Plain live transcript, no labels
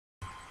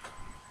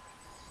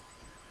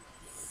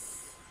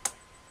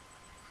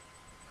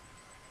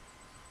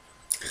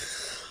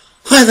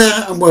Hi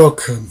there and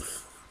welcome.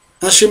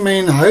 As you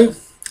may know,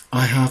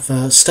 I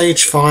have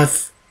stage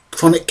 5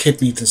 chronic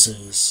kidney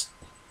disease,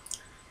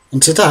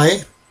 and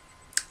today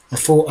I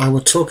thought I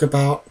would talk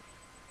about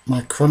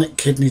my chronic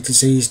kidney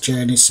disease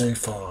journey so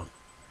far.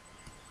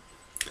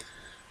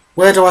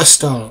 Where do I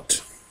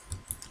start?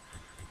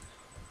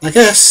 I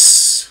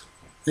guess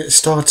it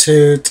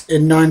started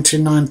in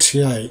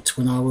 1998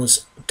 when I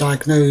was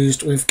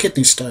diagnosed with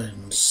kidney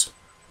stones.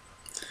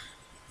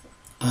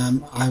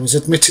 I was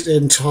admitted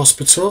into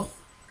hospital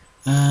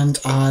and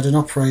I had an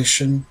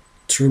operation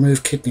to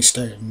remove kidney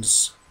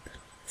stones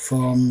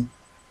from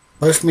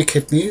both my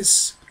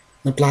kidneys,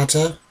 my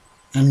bladder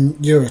and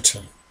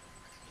ureter.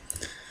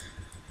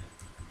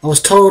 I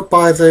was told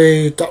by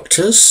the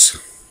doctors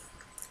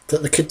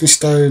that the kidney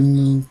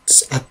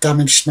stones had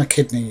damaged my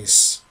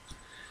kidneys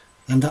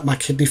and that my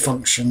kidney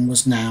function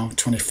was now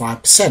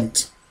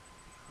 25%.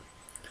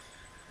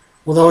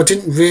 Although I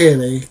didn't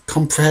really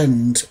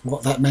comprehend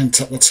what that meant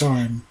at the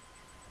time.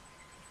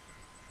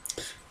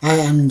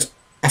 And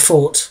I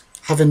thought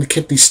having the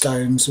kidney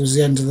stones was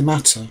the end of the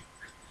matter,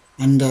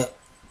 and that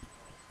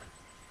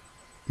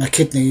my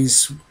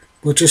kidneys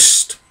were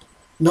just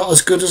not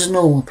as good as a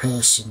normal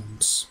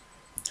person's.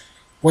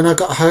 When I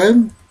got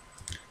home,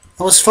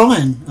 I was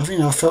fine.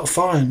 I felt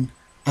fine.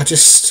 I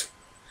just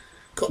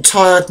got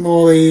tired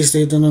more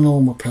easily than a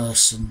normal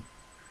person.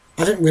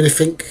 I didn't really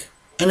think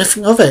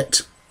anything of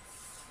it.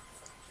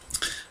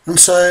 And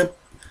so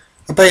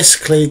I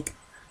basically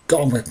got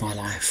on with my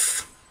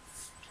life.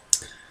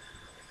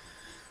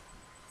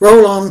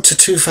 Roll on to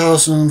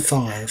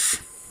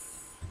 2005.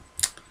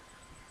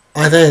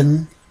 I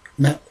then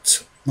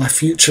met my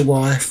future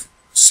wife,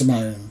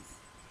 Simone,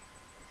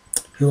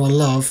 who I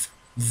love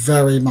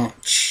very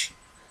much.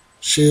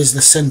 She is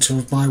the centre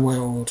of my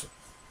world.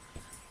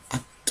 I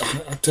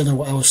don't know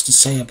what else to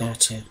say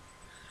about her.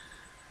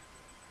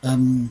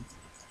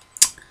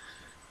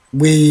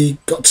 We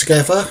got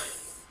together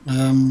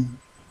and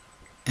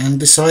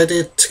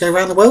decided to go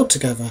around the world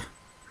together.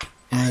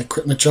 I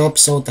quit my job,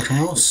 sold the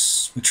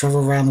house, we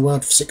travelled around the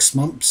world for 6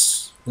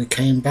 months, we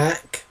came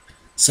back,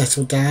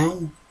 settled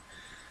down,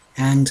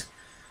 and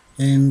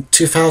in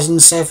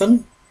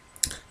 2007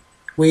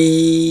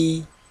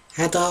 we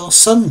had our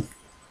son,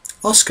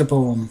 Oscar,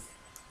 born,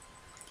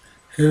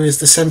 who is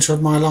the centre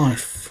of my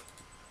life.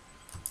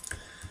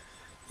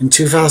 In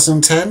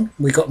 2010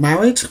 we got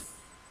married,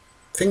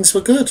 things were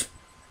good.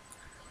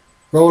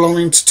 Roll on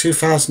into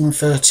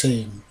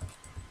 2013.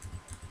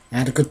 I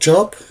had a good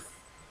job.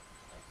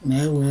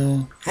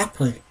 We're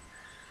happy.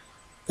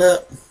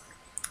 But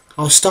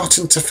I was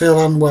starting to feel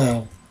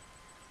unwell.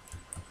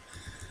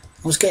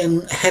 I was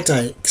getting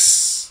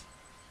headaches,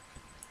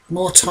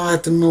 more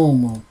tired than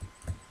normal.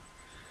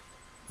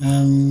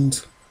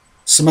 And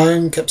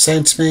Simone kept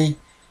saying to me,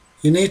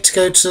 "You need to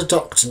go to the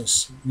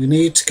doctors. You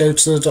need to go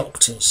to the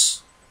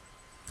doctors."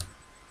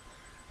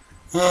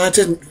 I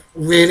didn't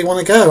really want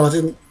to go. I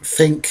didn't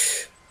think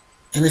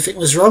anything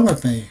was wrong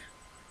with me.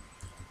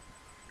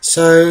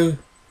 So,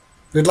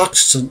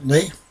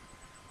 reluctantly,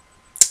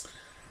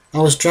 I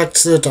was dragged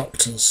to the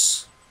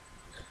doctors.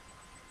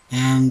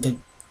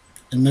 And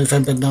in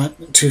November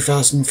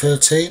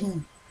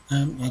 2013, I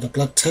had a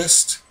blood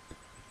test.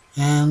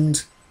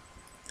 And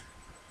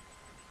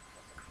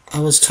I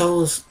was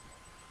told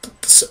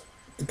the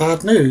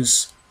bad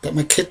news, that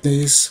my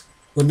kidneys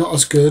were not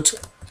as good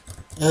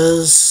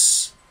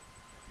as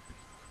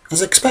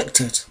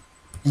expected,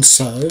 and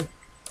so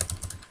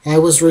I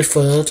was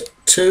referred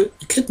to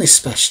a kidney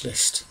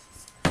specialist.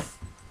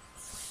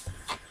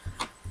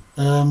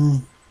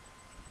 I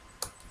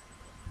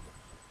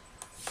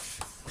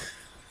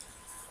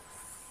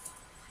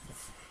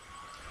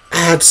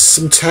had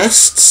some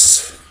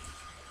tests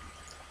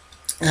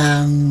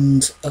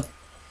and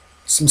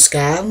some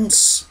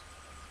scans,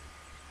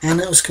 and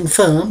it was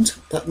confirmed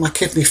that my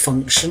kidney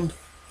function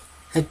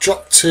had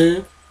dropped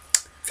to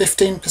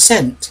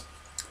 15%.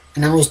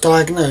 And I was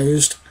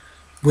diagnosed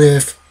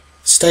with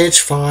stage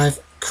 5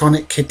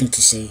 chronic kidney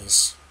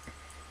disease.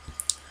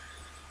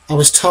 I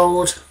was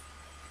told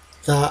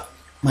that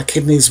my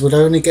kidneys would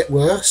only get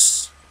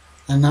worse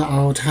and that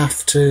I would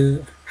have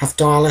to have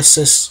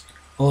dialysis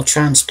or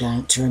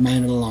transplant to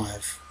remain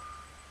alive.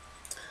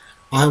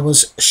 I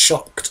was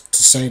shocked,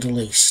 to say the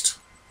least.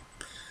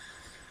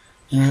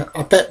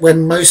 I bet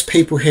when most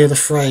people hear the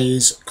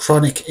phrase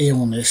chronic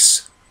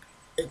illness,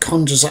 it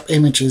conjures up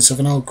images of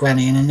an old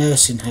granny in a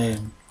nursing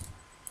home.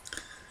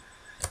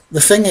 The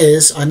thing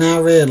is, I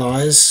now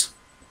realise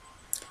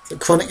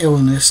that chronic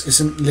illness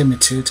isn't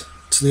limited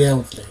to the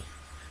elderly.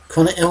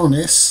 Chronic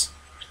illness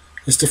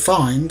is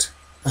defined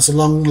as a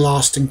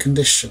long-lasting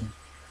condition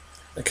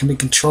that can be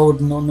controlled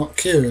and not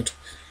cured,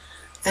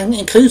 and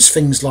it includes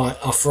things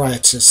like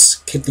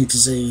arthritis, kidney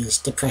disease,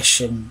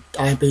 depression,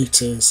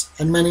 diabetes,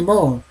 and many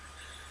more.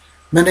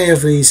 Many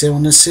of these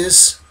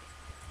illnesses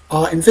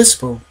are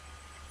invisible,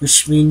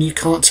 which means you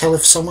can't tell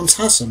if someone's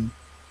has them.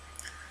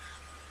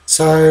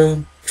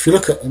 So if you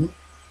look at them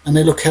and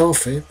they look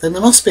healthy, then they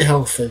must be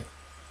healthy.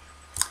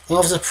 I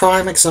was a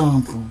prime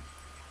example.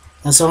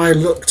 As I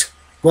looked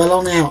well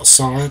on the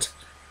outside,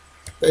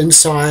 but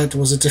inside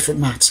was a different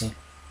matter.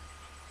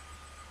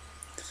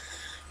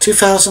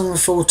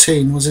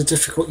 2014 was a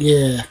difficult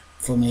year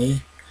for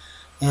me,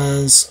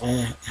 as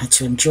I had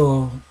to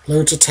endure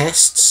loads of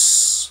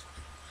tests,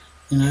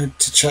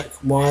 to check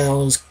why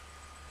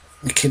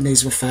my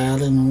kidneys were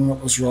failing and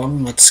what was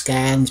wrong. I had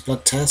scans,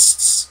 blood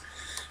tests,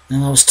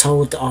 and I was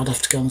told that I'd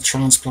have to go on the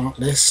transplant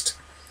list.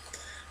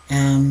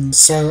 And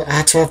so I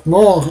had to have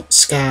more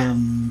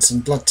scans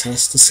and blood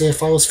tests to see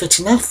if I was fit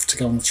enough to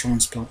go on the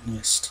transplant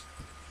list.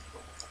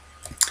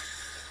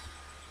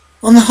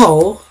 On the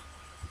whole,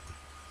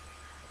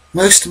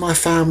 most of my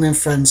family and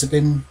friends have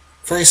been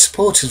very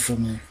supportive of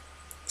me,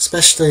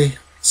 especially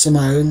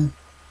Simone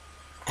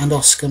and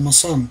Oscar, my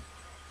son,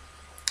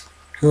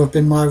 who have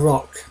been my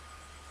rock.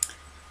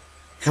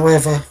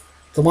 However,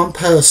 the one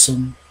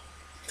person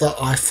that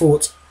I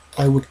thought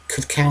I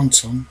could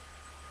count on,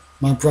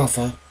 my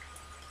brother,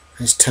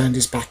 has turned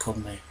his back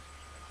on me.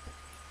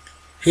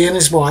 He and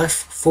his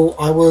wife thought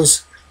I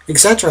was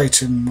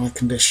exaggerating my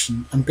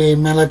condition and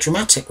being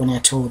melodramatic when I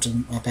told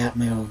him about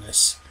my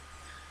illness.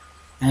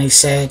 And he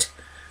said,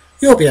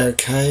 "You'll be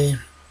okay.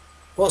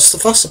 What's the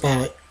fuss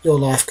about it?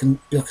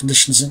 Your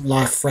condition isn't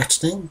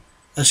life-threatening,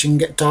 as you can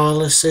get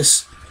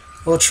dialysis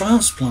or a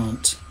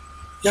transplant.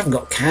 You haven't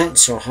got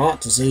cancer or heart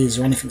disease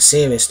or anything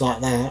serious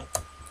like that."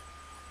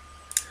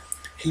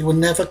 He will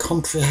never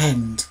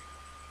comprehend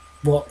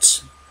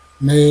what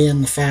me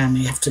and the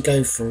family have to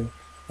go through,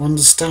 or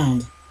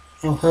understand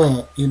how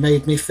hurt you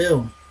made me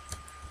feel.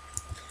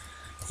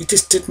 He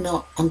just did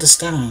not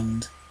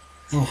understand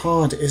how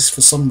hard it is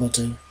for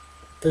somebody,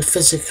 both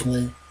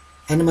physically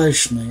and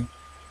emotionally,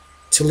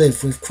 to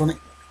live with chronic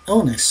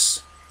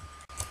illness.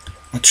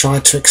 I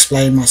tried to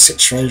explain my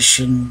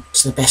situation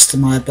to the best of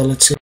my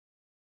ability,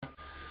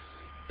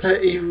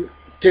 but he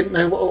didn't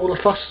know what all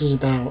the fuss was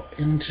about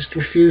and just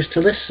refused to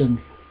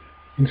listen.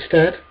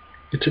 Instead,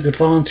 he took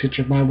advantage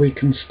of my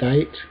weakened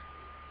state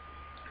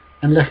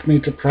and left me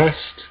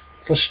depressed,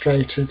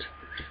 frustrated,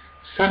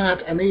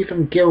 sad and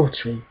even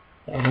guilty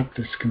that I had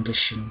this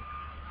condition.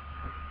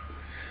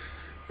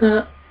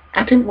 But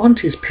I didn't want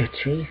his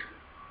pity.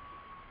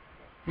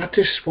 I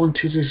just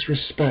wanted his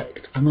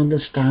respect and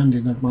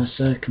understanding of my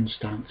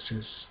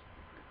circumstances.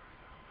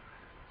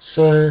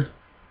 So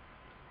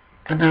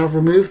I now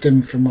removed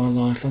him from my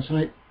life, as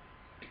I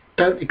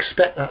don't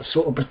expect that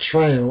sort of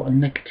betrayal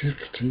and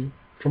negativity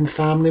from a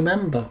family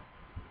member.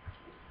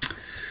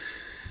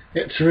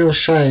 It's a real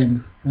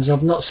shame, as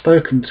I've not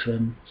spoken to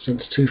him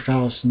since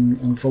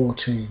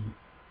 2014,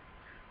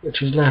 which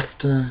has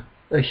left a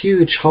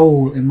huge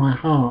hole in my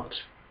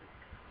heart.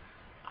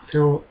 I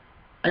feel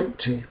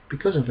empty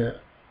because of it.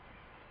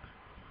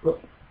 But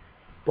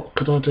what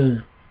could I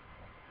do?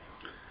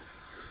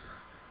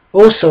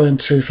 Also in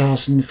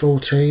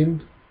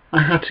 2014,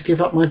 I had to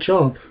give up my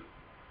job.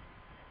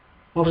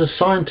 I was a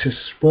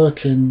scientist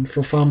working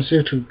for a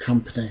pharmaceutical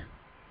company.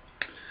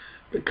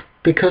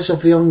 Because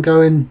of the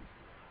ongoing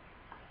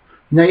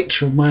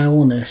nature of my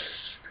illness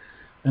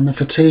and the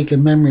fatigue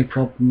and memory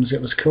problems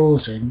it was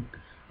causing,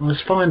 I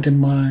was finding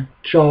my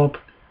job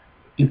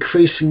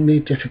increasingly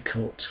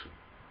difficult.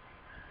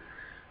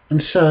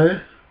 And so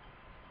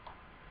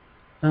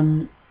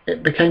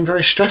it became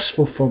very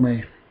stressful for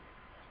me,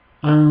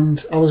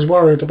 and I was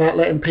worried about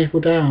letting people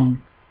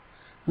down.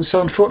 And so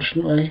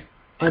unfortunately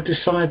I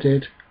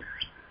decided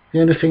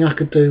the only thing I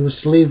could do was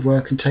to leave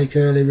work and take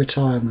early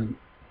retirement.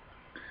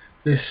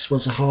 This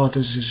was a hard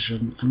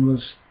decision and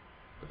was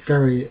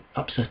very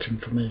upsetting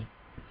for me.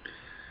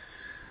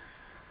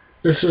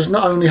 This was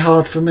not only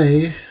hard for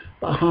me,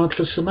 but hard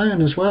for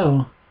Simone as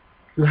well,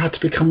 who had to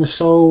become the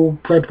sole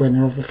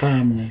breadwinner of the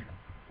family.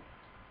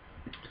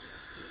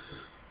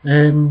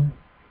 In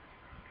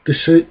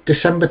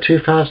December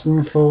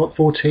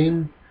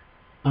 2014,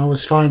 I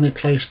was finally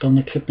placed on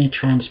the kidney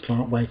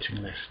transplant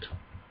waiting list.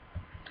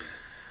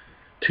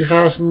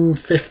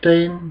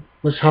 2015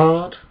 was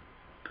hard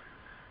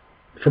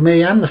for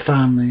me and the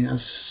family,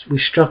 as we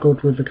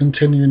struggled with the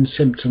continuing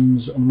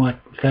symptoms of my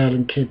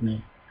failing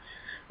kidney,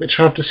 which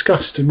I've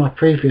discussed in my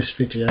previous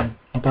video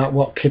about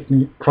what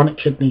chronic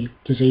kidney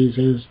disease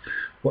is,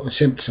 what the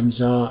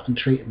symptoms are and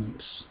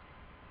treatments.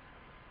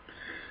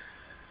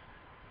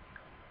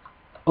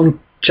 On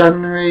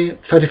January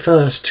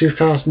 31st,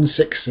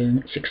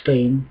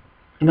 2016,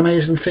 an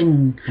amazing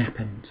thing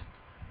happened.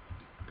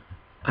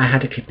 I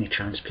had a kidney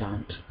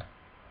transplant.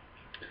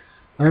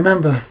 I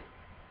remember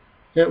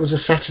it was a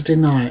Saturday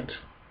night.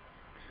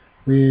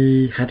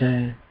 We had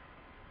a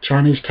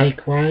Chinese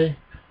takeaway.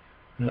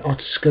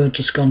 Oscar had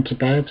just gone to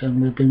bed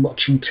and we'd been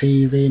watching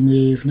TV in the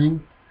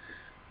evening.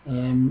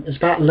 It was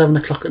about 11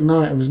 o'clock at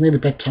night. It was nearly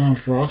bedtime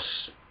for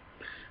us.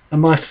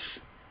 And my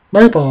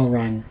mobile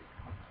rang.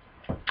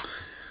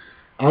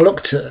 I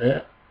looked at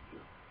it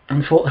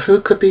and thought, who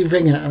could be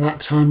ringing at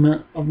that time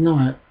of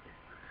night?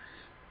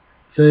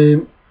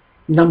 The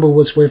number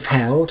was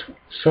withheld,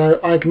 so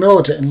I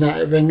ignored it and let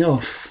it ring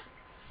off.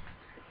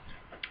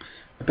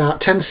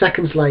 About 10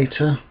 seconds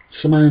later,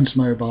 Simone's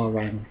mobile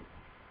rang.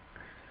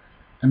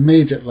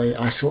 Immediately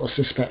I sort of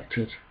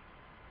suspected,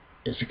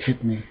 it's a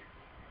kidney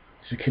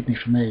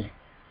for me.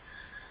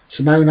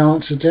 Simone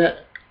answered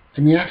it,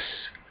 and yes,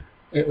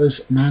 it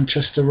was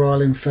Manchester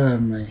Royal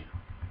Infirmary.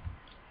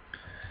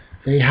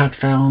 They had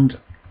found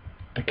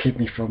a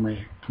kidney for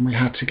me, and we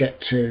had to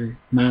get to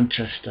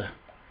Manchester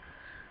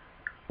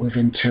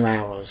within 2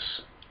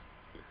 hours.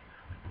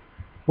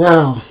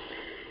 Well,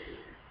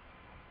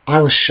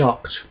 I was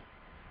shocked.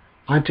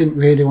 I didn't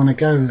really want to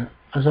go,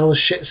 as I was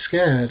shit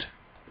scared.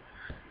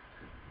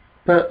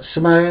 But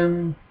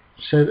Simone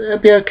said, it'll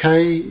be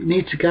okay, you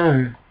need to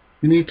go.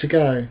 You need to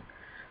go.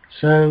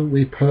 So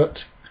we put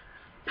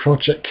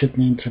Project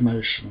Kidney into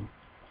motion.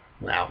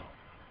 Well,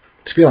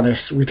 to be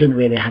honest, we didn't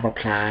really have a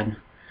plan.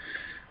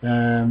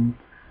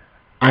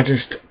 I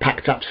just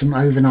packed up some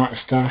overnight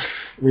stuff.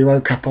 We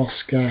woke up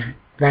Oscar,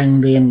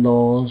 rang the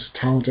in-laws,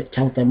 told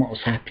them what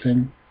was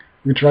happening.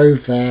 We drove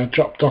there,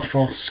 dropped off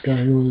Oscar,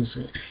 who was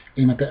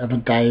in a bit of a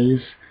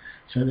daze,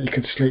 so that he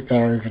could sleep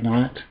there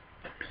overnight.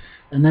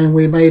 And then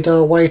we made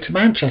our way to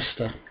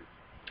Manchester.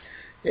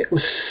 It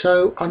was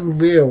so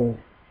unreal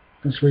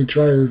as we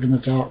drove in the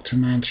dark to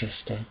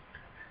Manchester.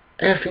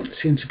 Everything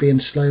seemed to be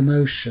in slow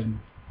motion.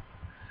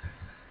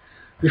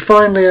 We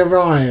finally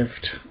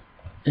arrived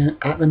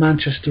at the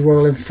Manchester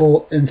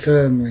Royal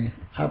Infirmary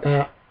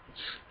about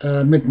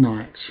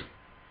midnight.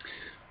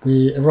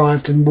 We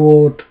arrived in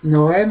Ward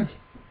 9,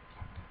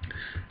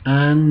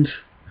 and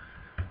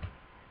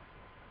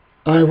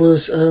I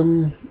was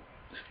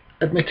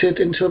admitted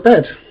into a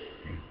bed.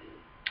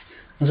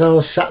 As I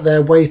was sat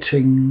there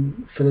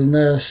waiting for the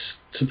nurse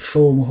to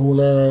perform all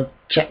her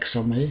checks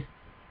on me,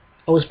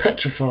 I was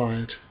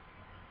petrified,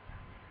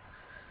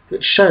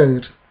 which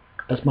showed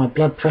as my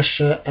blood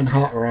pressure and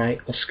heart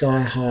rate were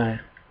sky high.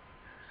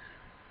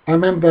 I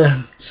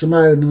remember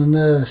Simone and the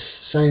nurse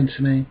saying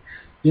to me,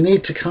 you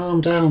need to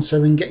calm down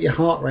so we can get your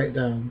heart rate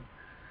down.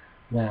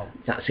 Well,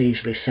 that's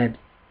easily said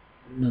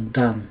than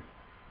done.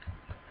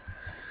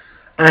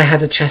 I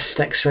had a chest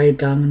x-ray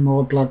done,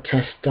 more blood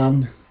tests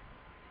done,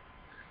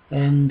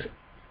 and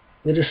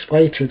we just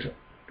waited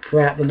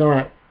throughout the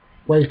night,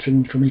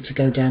 waiting for me to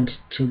go down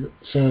to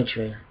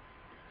surgery.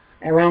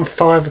 Around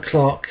 5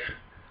 o'clock,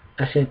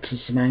 I said to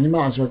Simone, you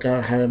might as well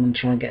go home and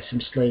try and get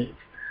some sleep.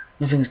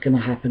 Nothing's going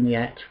to happen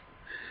yet.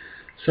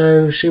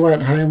 So she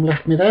went home,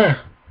 left me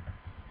there.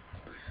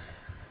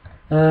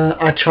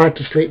 I tried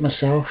to sleep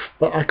myself,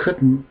 but I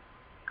couldn't.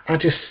 I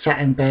just sat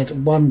in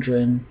bed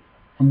wondering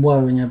and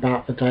worrying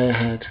about the day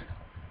ahead.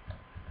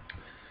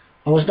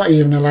 I was not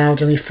even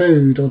allowed any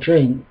food or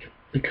drink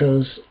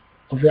because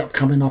of the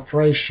upcoming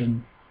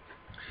operation.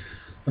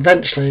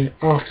 Eventually,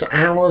 after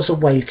hours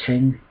of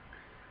waiting,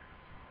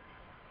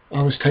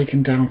 I was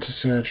taken down to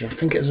surgery. I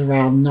think it was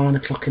around 9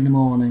 o'clock in the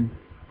morning.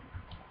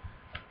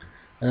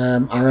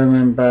 I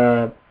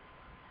remember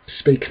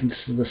speaking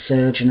to the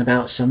surgeon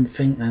about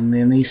something and the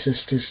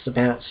anaesthetist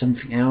about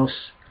something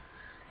else,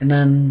 and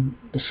then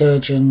the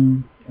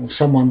surgeon or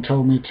someone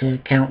told me to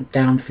count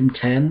down from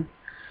 10.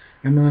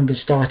 I remember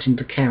starting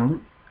to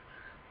count,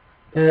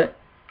 but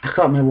I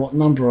can't remember what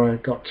number I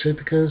got to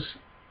because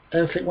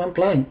everything went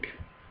blank.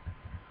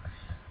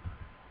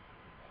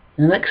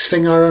 The next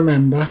thing I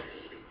remember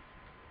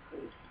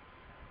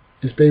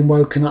is being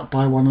woken up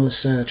by one of the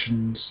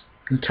surgeons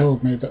who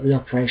told me that the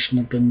operation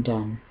had been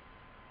done.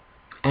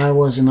 I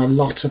was in a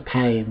lot of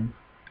pain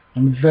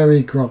and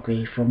very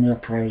groggy from the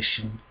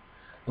operation.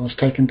 I was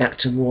taken back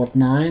to Ward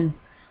 9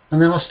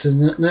 and then asked the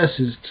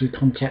nurses to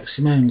contact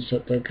Simone so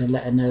that they could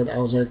let her know that I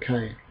was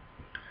okay.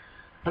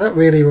 I don't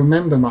really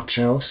remember much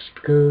else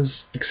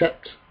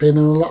except being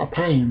in a lot of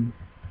pain.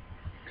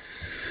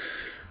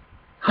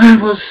 I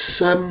was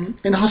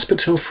in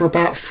hospital for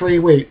about 3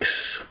 weeks.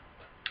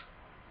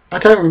 I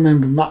don't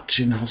remember much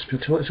in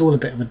hospital. It's all a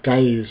bit of a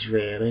daze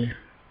really.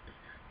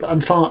 But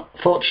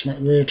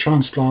unfortunately the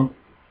transplant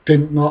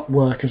did not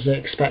work as they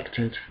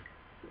expected.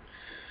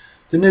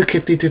 The new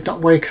kidney did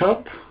not wake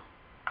up,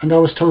 and I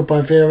was told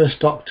by various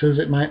doctors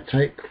it might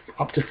take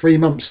up to 3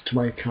 months to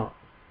wake up.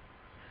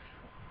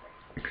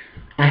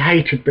 I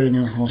hated being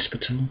in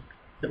hospital.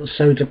 It was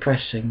so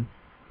depressing.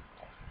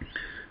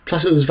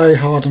 Plus it was very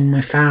hard on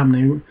my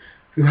family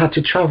who had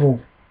to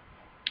travel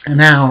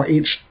an hour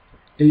each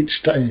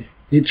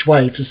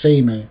way to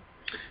see me.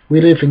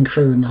 We live in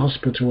Crewe and the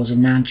hospital was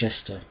in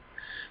Manchester.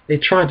 They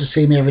tried to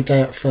see me every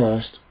day at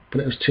first, but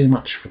it was too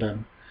much for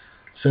them.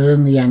 So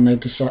in the end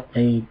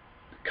they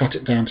cut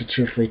it down to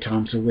 2 or 3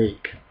 times a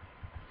week.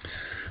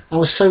 I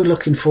was so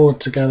looking forward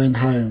to going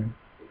home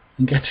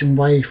and getting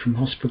away from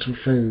hospital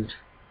food.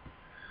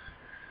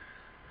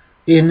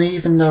 And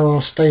even though I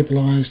was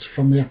stabilised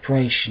from the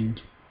operation,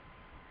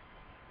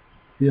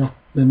 the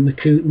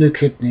new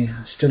kidney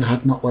still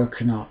had not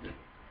woken up.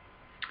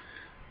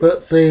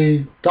 But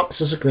the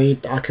doctors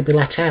agreed that I could be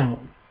let out.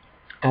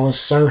 I was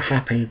so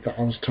happy that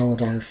I was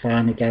told I would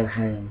finally go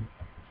home.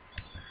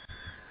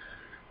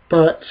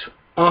 But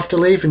after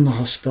leaving the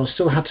hospital, I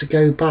still had to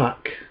go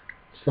back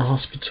to the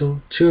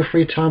hospital 2 or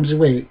 3 times a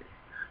week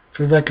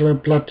for regular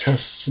blood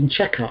tests and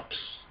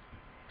checkups.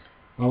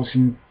 I was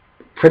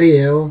pretty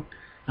ill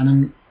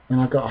and when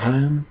I got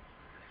home,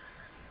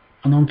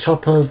 and on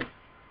top of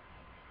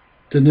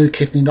the new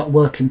kidney not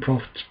working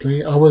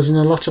properly, I was in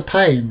a lot of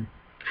pain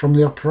from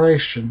the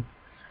operation,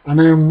 and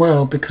I am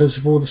well because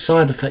of all the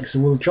side effects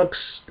of all the drugs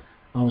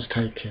I was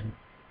taking.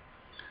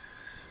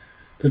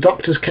 The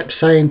doctors kept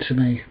saying to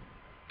me,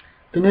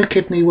 the new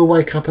kidney will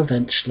wake up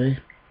eventually.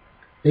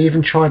 They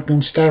even tried me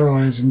on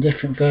steroids and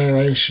different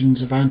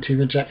variations of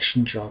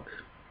anti-rejection drug,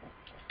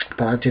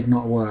 but it did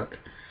not work.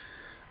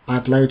 I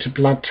had loads of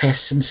blood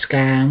tests and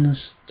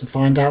scans to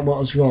find out what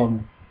was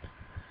wrong,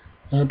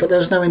 but there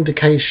was no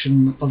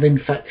indication of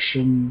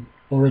infection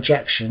or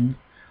rejection.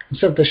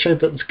 Instead, they showed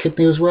that the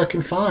kidney was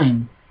working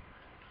fine.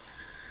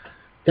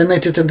 Then they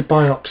did a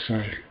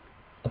biopsy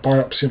of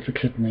the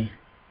kidney,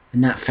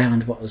 and that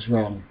found what was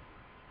wrong.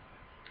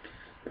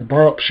 The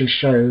biopsy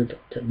showed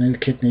that the new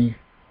kidney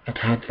had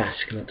had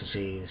vascular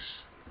disease.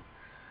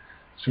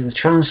 So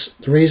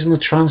the reason the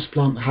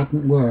transplant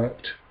hadn't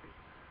worked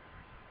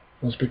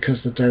was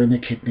because the donor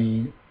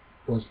kidney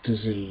was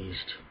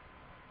diseased.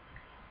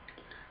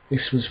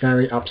 This was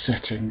very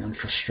upsetting and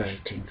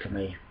frustrating for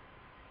me.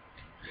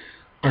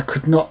 I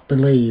could not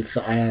believe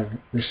that I had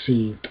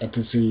received a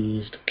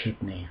diseased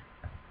kidney.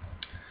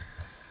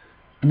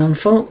 And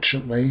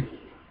unfortunately,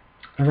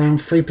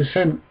 around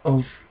 3%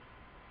 of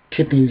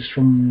kidneys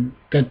from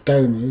dead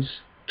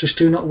donors just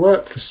do not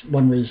work for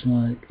one reason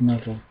or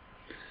another.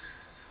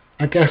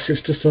 I guess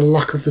it's just the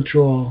luck of the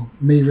draw,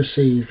 me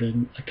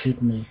receiving a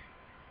kidney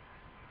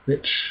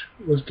which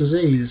was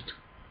diseased,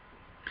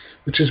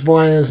 which is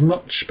why there's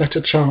much better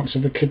chance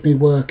of a kidney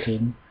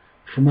working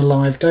from a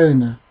live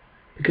donor,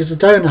 because the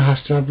donor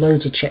has to have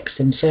loads of checks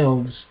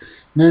themselves,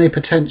 and any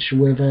potential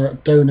with a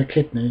donor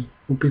kidney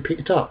will be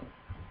picked up.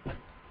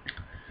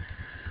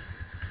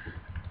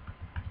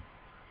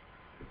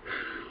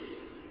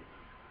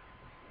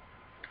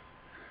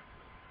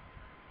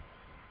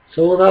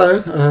 So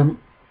although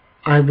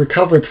I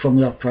recovered from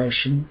the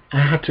operation,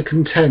 I had to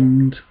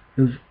contend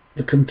with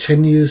the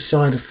continuous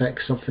side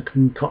effects of the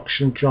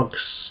concoctional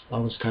drugs I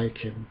was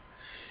taking.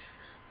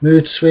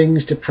 Mood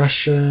swings,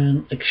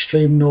 depression,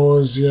 extreme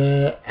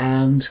nausea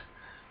and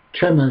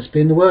tremors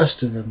being the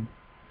worst of them,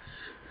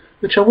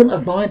 which I wouldn't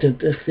have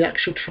minded if the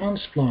actual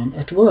transplant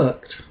had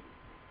worked.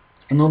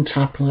 And on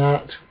top of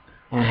that,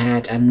 I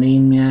had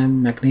anemia,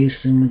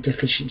 magnesium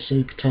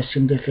deficiency,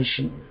 potassium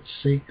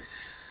deficiency,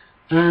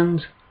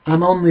 and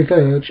I'm on the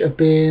verge of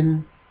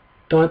being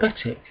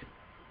diabetic.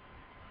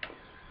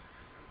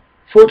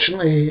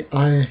 Fortunately,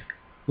 I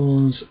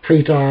was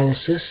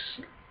pre-dialysis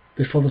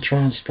before the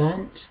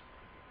transplant,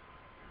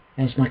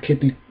 as my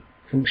kidney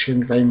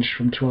function ranged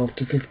from 12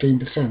 to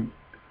 15%,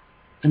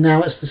 and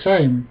now it's the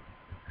same.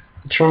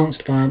 The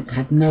transplant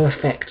had no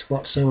effect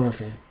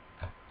whatsoever.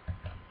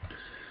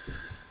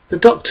 The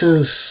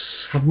doctors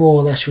have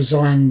more or less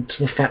resigned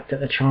to the fact that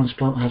the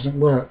transplant hasn't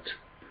worked,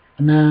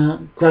 and they're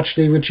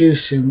gradually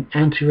reducing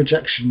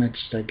anti-rejection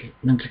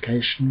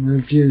medication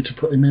with a view to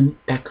putting him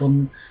back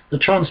on the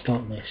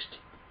transplant list.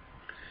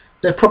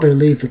 They'll probably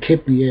leave the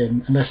kidney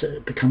in unless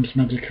it becomes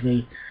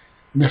medically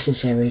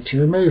necessary to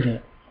remove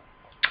it.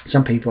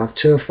 Some people have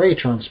 2 or 3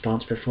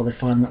 transplants before they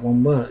find that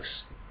one works.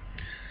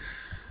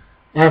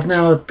 I have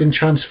now been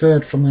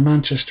transferred from the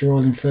Manchester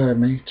Royal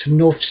Infirmary to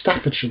North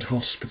Staffordshire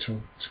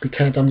Hospital to be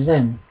cared under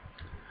them.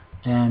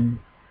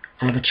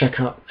 I have a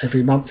check-up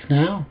every month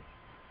now,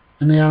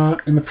 and they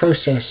are in the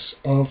process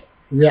of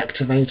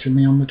reactivating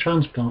me on the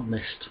transplant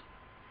list.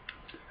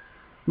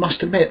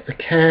 Must admit, the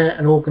care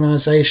and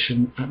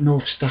organisation at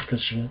North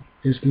Staffordshire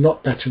is a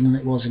lot better than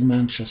it was in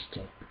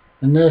Manchester.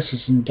 The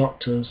nurses and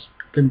doctors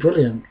have been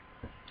brilliant.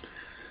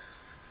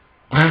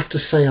 I have to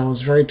say I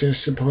was very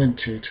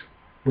disappointed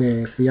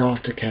with the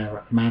aftercare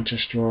at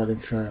Manchester Royal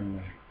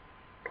Infirmary.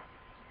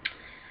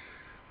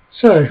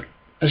 So,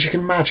 as you can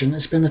imagine,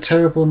 it's been a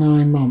terrible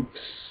 9 months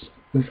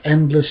with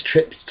endless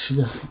trips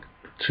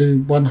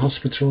to one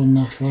hospital and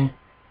another,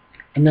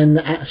 and then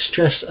the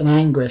stress and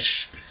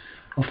anguish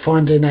of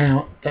finding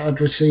out that I'd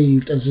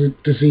received a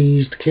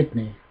diseased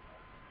kidney.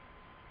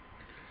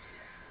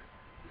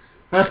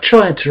 I've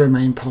tried to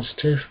remain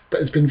positive,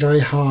 but it's been very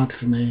hard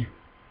for me.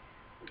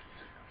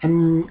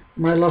 And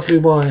my lovely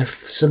wife,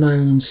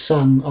 Simone, and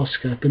son,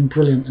 Oscar, have been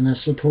brilliant in their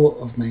support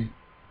of me.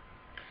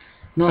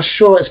 And I'm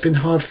sure it's been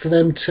hard for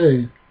them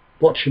too,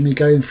 watching me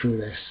going through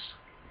this.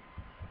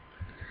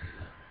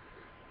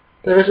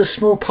 There is a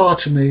small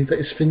part of me that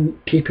is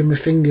keeping my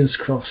fingers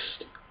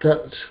crossed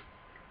that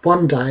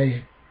one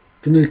day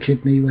the new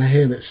kidney will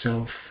heal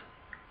itself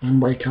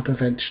and wake up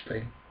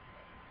eventually.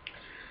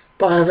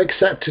 But I have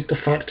accepted the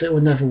fact it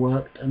will never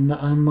work and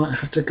that I might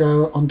have to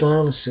go on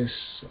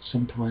dialysis at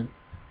some point.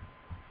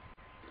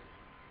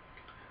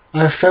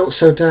 I have felt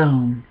so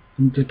down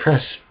and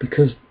depressed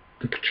because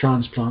the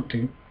transplant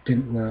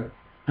didn't work,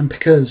 and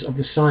because of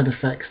the side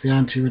effects the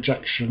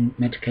anti-rejection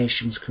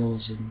medication was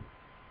causing.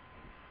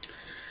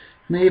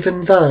 And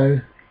even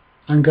though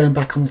I'm going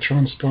back on the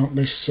transplant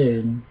list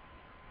soon,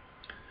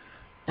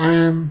 I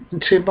am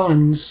in 2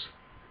 minds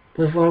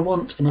whether I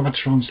want another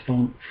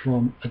transplant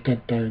from a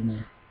dead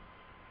donor.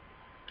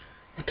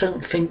 I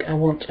don't think I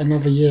want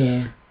another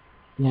year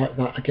like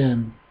that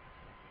again.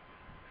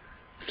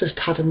 I've just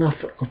had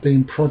enough of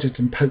being prodded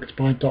and poked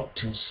by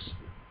doctors.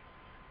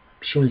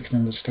 I'm sure you can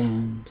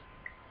understand.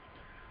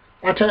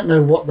 I don't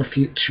know what the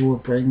future will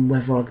bring,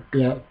 whether I'll be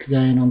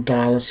going on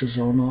dialysis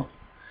or not,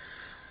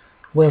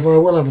 whether I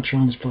will have a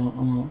transplant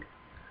or not.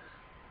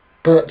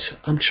 But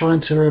I'm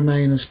trying to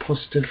remain as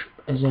positive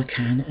as I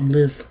can and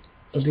live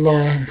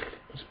life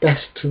as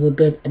best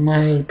to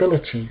my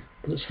ability,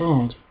 but it's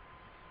hard.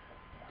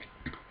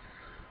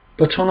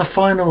 But on a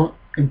final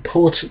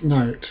important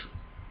note,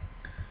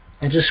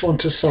 I just want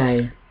to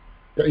say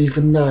that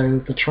even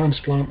though the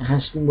transplant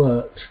hasn't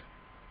worked,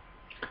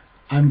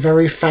 I'm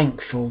very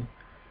thankful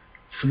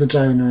for the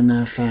donor and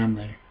their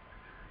family,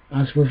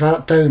 as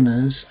without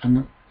donors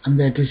and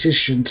their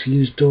decision to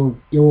use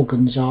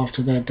organs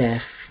after their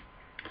death,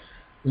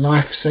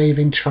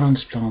 life-saving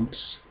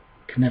transplants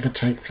can never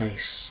take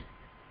place.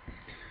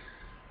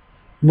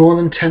 More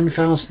than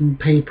 10,000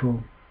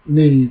 people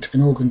need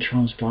an organ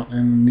transplant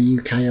in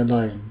the UK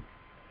alone,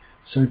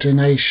 so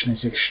donation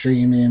is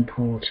extremely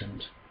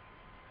important.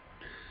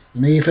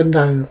 And even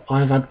though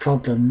I've had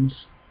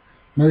problems,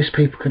 most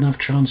people can have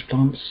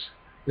transplants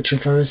which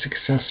are very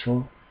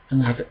successful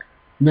and have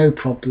no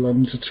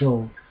problems at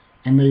all,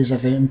 and these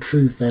have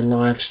improved their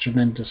lives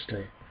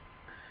tremendously.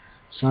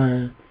 So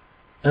I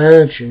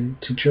urge you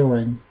to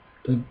join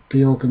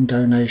the organ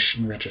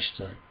donation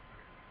register.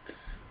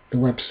 The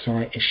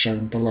website is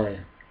shown below.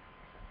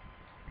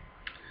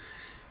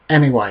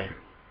 Anyway,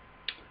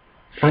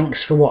 thanks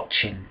for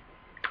watching,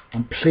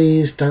 and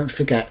please don't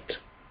forget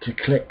to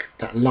click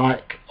that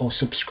like or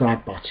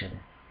subscribe button.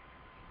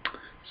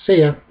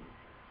 See ya!